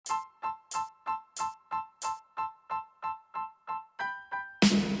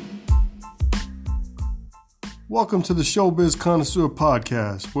Welcome to the Showbiz Connoisseur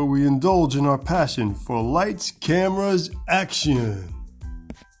Podcast, where we indulge in our passion for lights, cameras, action.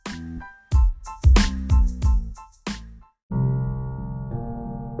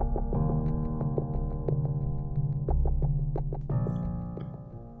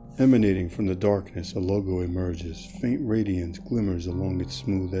 Emanating from the darkness, a logo emerges. Faint radiance glimmers along its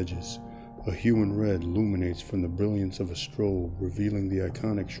smooth edges. A hue and red illuminates from the brilliance of a strobe, revealing the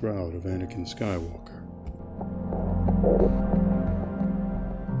iconic shroud of Anakin Skywalker.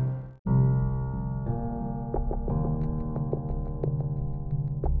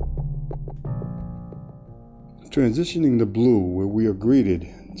 Transitioning to blue, where we are greeted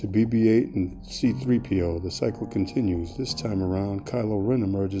to BB-8 and C-3PO, the cycle continues. This time around, Kylo Ren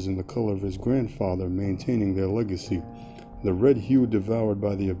emerges in the color of his grandfather, maintaining their legacy. The red hue devoured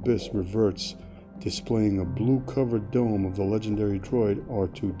by the abyss reverts, displaying a blue-covered dome of the legendary droid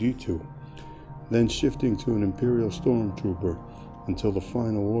R2-D2, then shifting to an Imperial Stormtrooper until the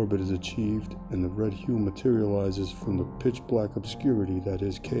final orbit is achieved and the red hue materializes from the pitch-black obscurity that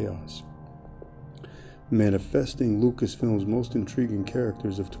is chaos, manifesting Lucasfilm's most intriguing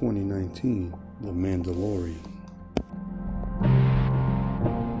characters of 2019, the Mandalorian.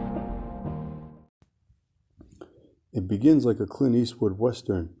 It begins like a Clint Eastwood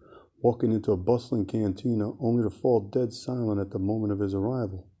western, walking into a bustling cantina only to fall dead silent at the moment of his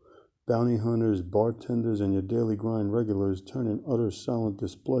arrival. Bounty hunters, bartenders, and your daily grind regulars turn in utter silent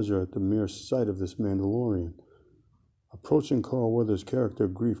displeasure at the mere sight of this Mandalorian. Approaching Carl Weathers' character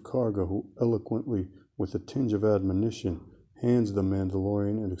Grief Karga, who eloquently, with a tinge of admonition, hands the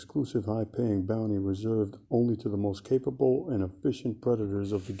Mandalorian an exclusive high-paying bounty reserved only to the most capable and efficient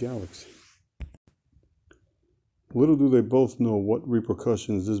predators of the galaxy. Little do they both know what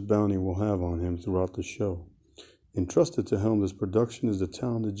repercussions this bounty will have on him throughout the show. Entrusted to helm this production is the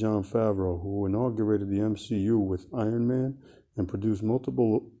talented Jon Favreau, who inaugurated the MCU with Iron Man and produced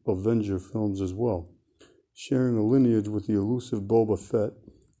multiple Avenger films as well. Sharing a lineage with the elusive Boba Fett,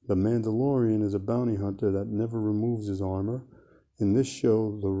 the Mandalorian is a bounty hunter that never removes his armor. In this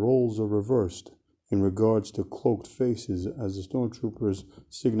show, the roles are reversed in regards to cloaked faces, as the stormtroopers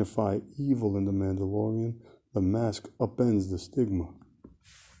signify evil in the Mandalorian. The mask upends the stigma.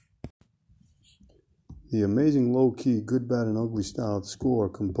 The amazing low-key, good, bad, and ugly styled score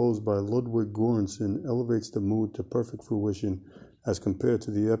composed by Ludwig Göransson elevates the mood to perfect fruition as compared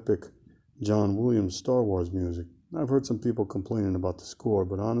to the epic John Williams Star Wars music. I've heard some people complaining about the score,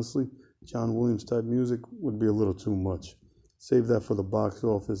 but honestly, John Williams type music would be a little too much. Save that for the box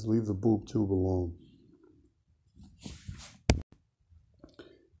office, leave the boob tube alone.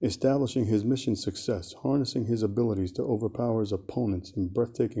 Establishing his mission's success, harnessing his abilities to overpower his opponents in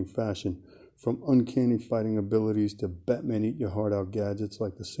breathtaking fashion, from uncanny fighting abilities to Batman eat your heart out gadgets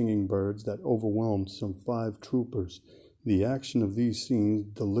like the singing birds that overwhelmed some 5 troopers. The action of these scenes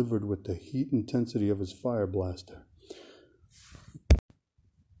delivered with the heat intensity of his fire blaster.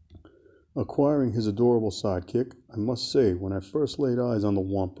 Acquiring his adorable sidekick, I must say, when I first laid eyes on the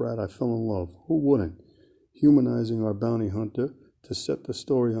Womp Rat, I fell in love. Who wouldn't? Humanizing our bounty hunter to set the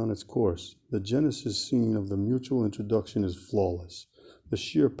story on its course. The Genesis scene of the mutual introduction is flawless. The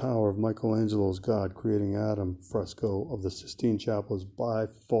sheer power of Michelangelo's God creating Adam fresco of the Sistine Chapel is by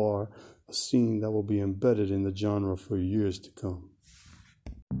far a scene that will be embedded in the genre for years to come.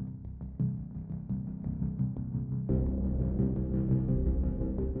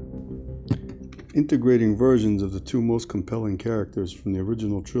 Integrating versions of the 2 most compelling characters from the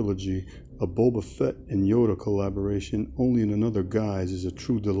original trilogy, a Boba Fett and Yoda collaboration only in another guise, is a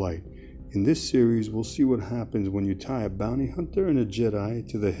true delight. In this series, we'll see what happens when you tie a bounty hunter and a Jedi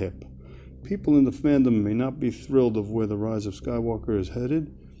to the hip. People in the fandom may not be thrilled of where the Rise of Skywalker is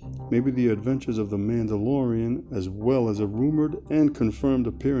headed. Maybe the adventures of the Mandalorian, as well as a rumored and confirmed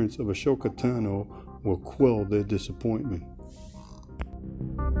appearance of Ahsoka Tano, will quell their disappointment.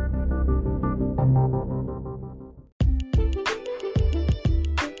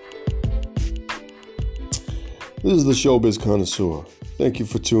 This is the Showbiz Connoisseur. Thank you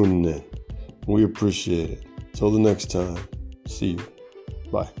for tuning in. We appreciate it. Till the next time, see you.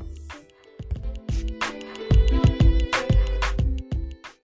 Bye.